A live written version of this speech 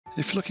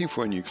If you're looking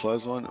for a new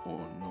clothesline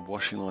or a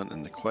washing line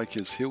in the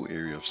Quakers Hill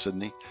area of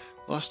Sydney,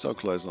 Lifestyle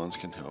Clotheslines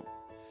can help.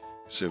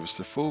 We service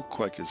the full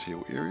Quakers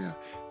Hill area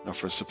and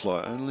offer a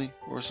supply only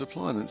or a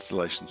supply and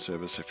installation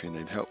service if you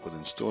need help with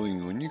installing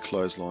your new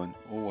clothesline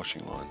or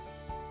washing line.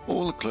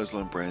 All the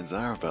clothesline brands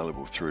are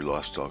available through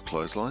Lifestyle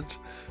Clotheslines,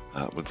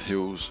 with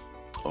Hills,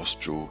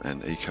 Austral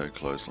and Eco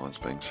Clotheslines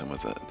being some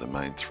of the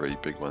main three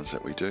big ones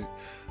that we do,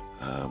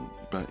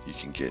 but you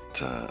can get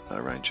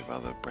a range of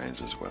other brands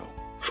as well.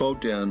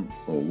 Fold down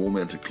or wall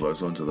mounted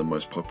clotheslines are the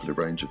most popular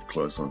range of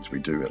clotheslines we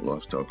do at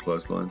Lifestyle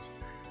Clotheslines.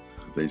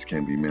 These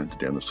can be mounted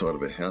down the side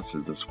of a house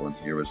as this one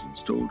here is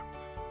installed,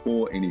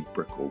 or any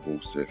brick or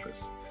wall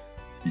surface.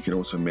 You can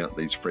also mount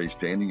these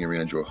freestanding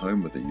around your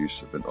home with the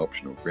use of an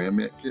optional ground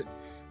mount kit,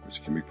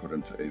 which can be put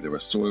into either a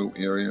soil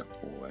area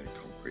or a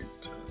concrete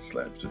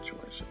slab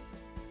situation.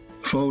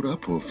 Fold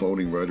up or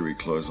folding rotary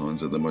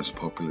clotheslines are the most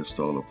popular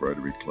style of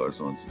rotary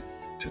clotheslines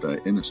today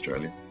in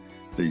Australia.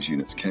 These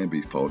units can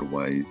be folded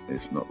away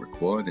if not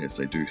required, as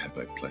they do have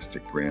a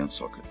plastic ground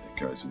socket that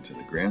goes into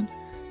the ground.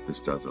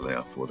 This does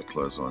allow for the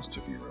clotheslines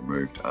to be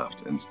removed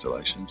after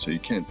installation, so you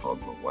can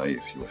fold them away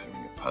if you are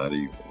having a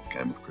party or a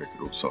game of cricket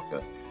or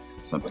soccer,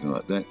 something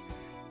like that.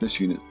 This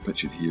unit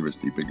pictured here is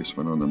the biggest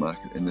one on the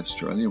market in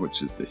Australia,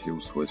 which is the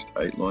Hills Hoist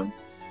 8 line.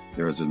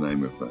 There is a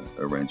name of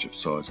a range of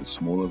sizes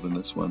smaller than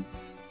this one,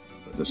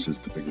 but this is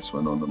the biggest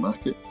one on the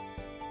market.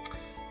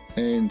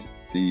 And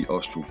the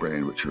Austral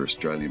brand, which are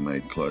Australian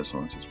made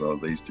clotheslines as well.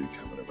 These do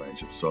come in a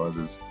range of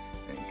sizes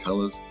and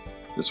colours.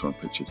 This one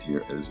pictured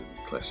here is in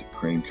the classic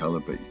cream colour,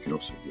 but you can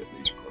also get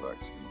these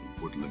products in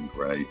the woodland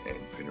grey and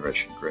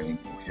Federation green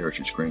or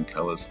heritage green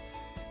colours.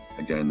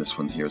 Again, this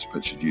one here is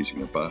pictured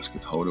using a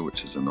basket holder,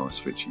 which is a nice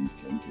feature you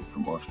can get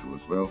from Austral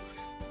as well,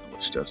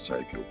 which does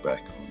save your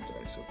back on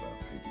days of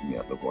peeling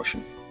out the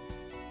washing.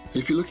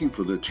 If you're looking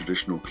for the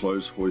traditional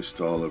clothes hoist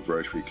style of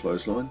rotary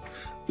clothesline,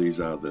 these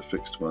are the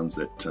fixed ones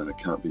that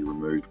can't be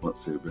removed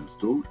once they've been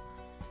installed,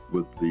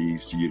 with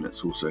these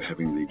units also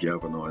having the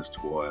galvanised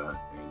wire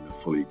and the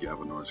fully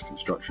galvanised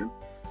construction,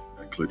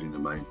 including the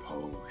main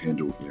pole,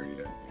 handle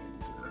area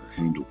and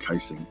handle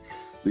casing.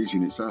 These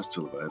units are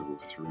still available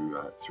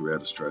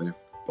throughout Australia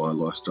by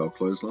Lifestyle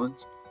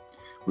Clotheslines.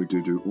 We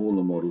do all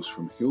the models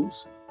from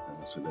Hills,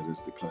 so that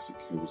is the classic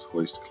Hills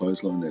Hoist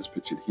clothesline as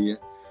pictured here.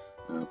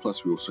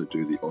 Plus we also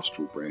do the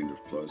Austral brand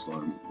of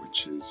clothesline,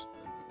 which is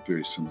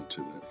very similar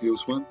to the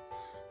Hills one,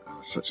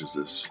 such as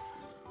this.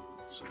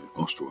 So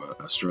Austral are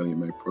Australian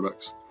made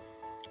products,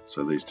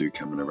 so these do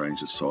come in a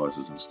range of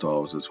sizes and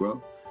styles as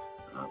well,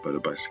 but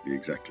are basically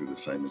exactly the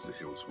same as the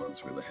Hills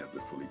ones, where they have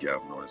the fully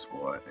galvanised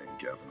wire and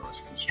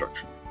galvanised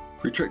construction.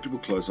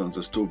 Retractable clotheslines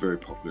are still very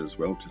popular as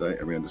well today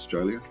around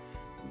Australia.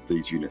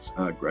 These units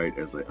are great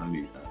as they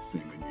only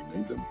seam when you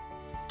need them.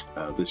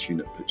 This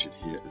unit pictured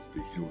here is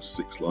the Hills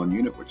 6 line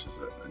unit, which is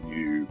a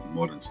new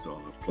modern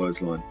style of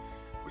clothesline,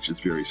 which is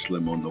very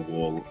slim on the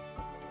wall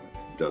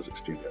and does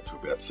extend out to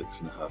about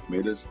 6.5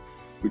 metres.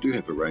 We do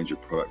have a range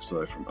of products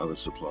though from other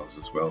suppliers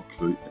as well,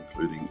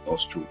 including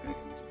Austral and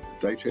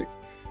Daytek.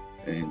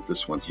 And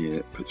this one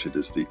here pictured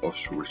is the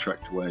Austral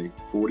Retractable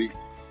 40.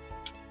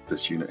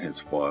 This unit has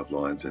 5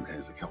 lines and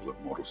has a couple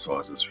of model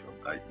sizes from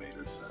 8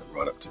 metres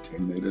right up to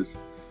 10 metres,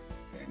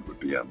 and would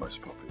be our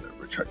most popular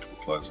retractable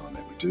clothesline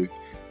that we do.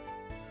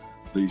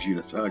 These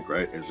units are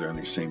great as they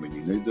only seam when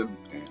you need them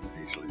and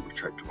easily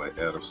retract away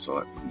out of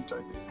sight when you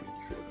don't need them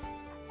any further.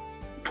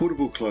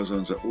 Portable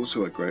clotheslines are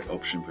also a great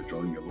option for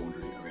drying your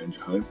laundry around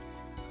your home.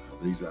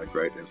 These are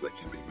great as they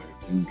can be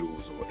moved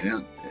indoors or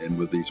out, and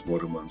with these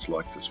modern ones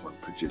like this one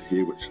pictured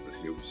here, which is the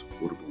Hills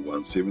Portable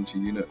 170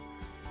 unit,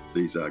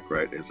 these are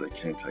great as they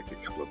can take a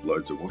couple of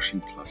loads of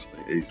washing, plus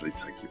they easily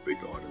take your big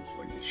items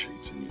like your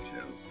sheets and your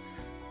towels.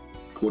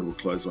 Portable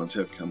clotheslines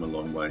have come a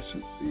long way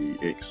since the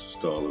X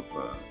style of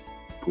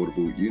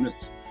portable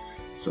units,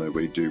 so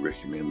we do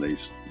recommend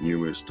these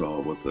newer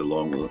style with the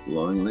long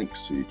line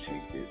lengths, so you can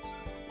get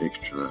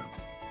extra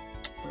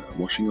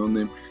washing on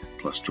them,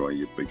 plus dry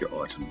your bigger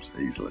items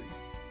easily.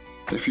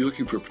 If you're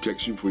looking for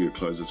protection for your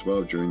clothes as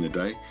well during the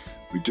day,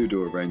 we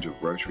do a range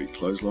of rotary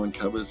clothesline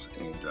covers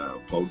and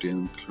fold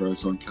down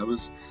clothesline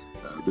covers.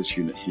 This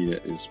unit here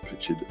is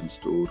pictured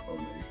installed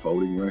on a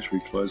folding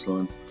rotary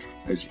clothesline.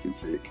 As you can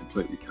see, it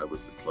completely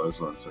covers the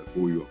clothesline, so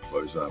all your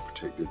clothes are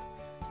protected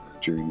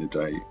during the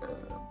day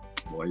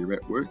while you're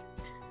at work.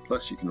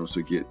 Plus you can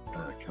also get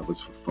covers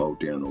for fold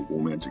down or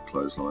wall mounted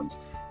clotheslines.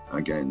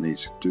 Again,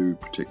 these do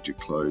protect your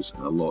clothes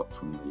a lot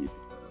from the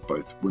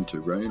both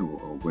winter rain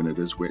or when it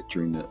is wet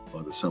during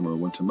either summer or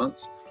winter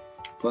months.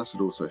 Plus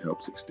it also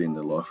helps extend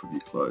the life of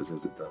your clothes,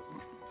 as it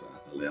doesn't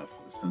allow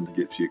for the sun to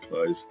get to your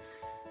clothes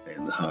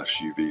and the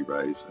harsh UV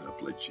rays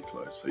bleach your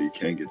clothes, so you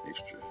can get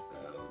extra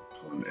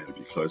time out of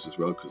your clothes as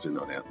well, because they're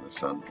not out in the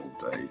sun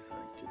all day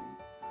getting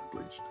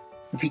bleached.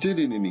 If you do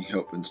need any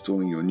help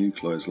installing your new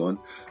clothesline,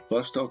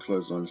 Lifestyle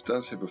Clotheslines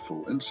does have a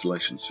full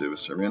installation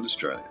service around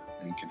Australia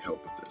and can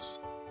help with this.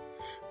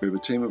 We have a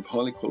team of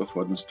highly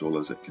qualified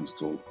installers that can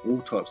install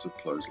all types of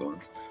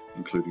clotheslines,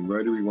 including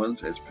rotary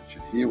ones as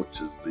pictured here,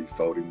 which is the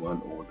folding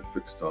one or the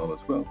fixed style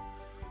as well,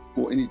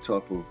 or any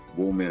type of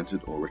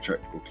wall-mounted or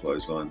retractable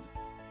clothesline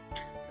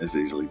is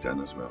easily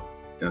done as well.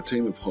 Our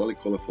team of highly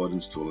qualified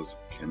installers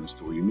can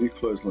install your new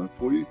clothesline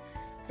for you,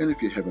 and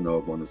if you have an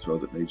old one as well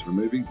that needs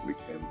removing, we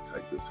can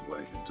take this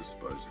away and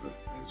dispose of it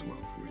as well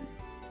for you.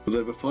 With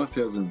over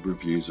 5,000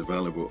 reviews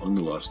available on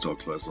the Lifestyle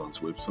Clotheslines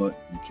website,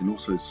 you can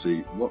also see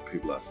what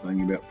people are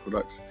saying about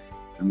products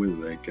and whether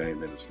they again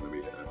that is going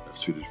to be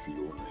suited for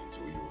your needs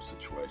or your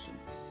situation.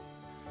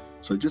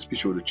 So just be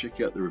sure to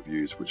check out the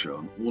reviews, which are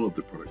on all of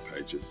the product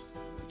pages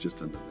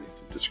just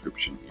underneath the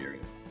description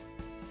area.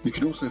 You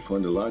can also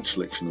find a large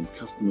selection of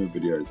customer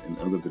videos and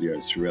other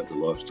videos throughout the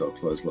Lifestyle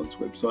Clotheslines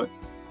website.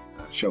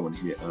 Shown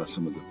here are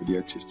some of the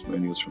video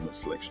testimonials from a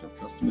selection of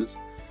customers.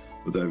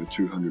 With over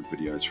 200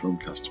 videos from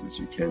customers,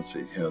 you can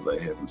see how they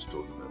have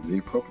installed them on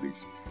their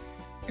properties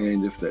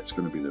and if that's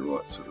going to be the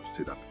right sort of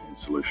setup and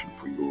solution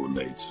for your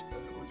needs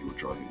with your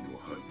driving in your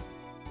home.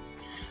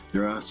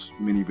 There are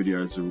many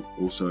videos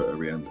also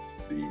around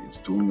the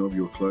installing of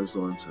your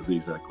clothesline, so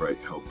these are great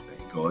help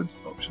and guide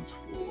options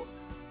for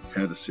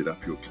how to set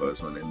up your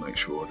clothesline and make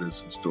sure it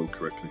is installed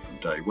correctly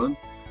from day one,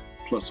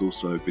 plus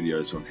also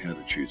videos on how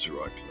to choose the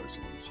right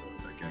clothesline. So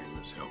again,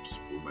 this helps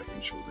for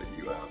making sure that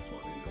you are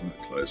finding the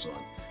right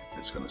clothesline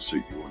that's going to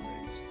suit your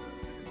needs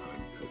and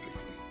home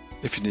perfectly.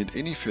 If you need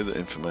any further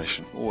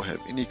information or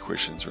have any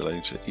questions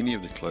relating to any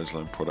of the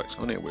clothesline products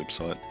on our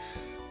website,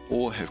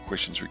 or have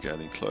questions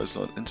regarding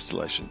clothesline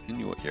installation in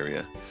your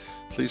area,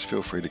 please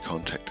feel free to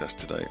contact us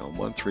today on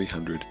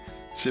 1300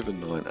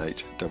 798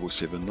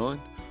 779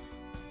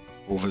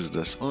 or visit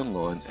us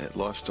online at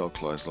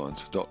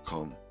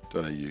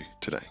lifestyleclotheslines.com.au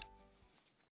today.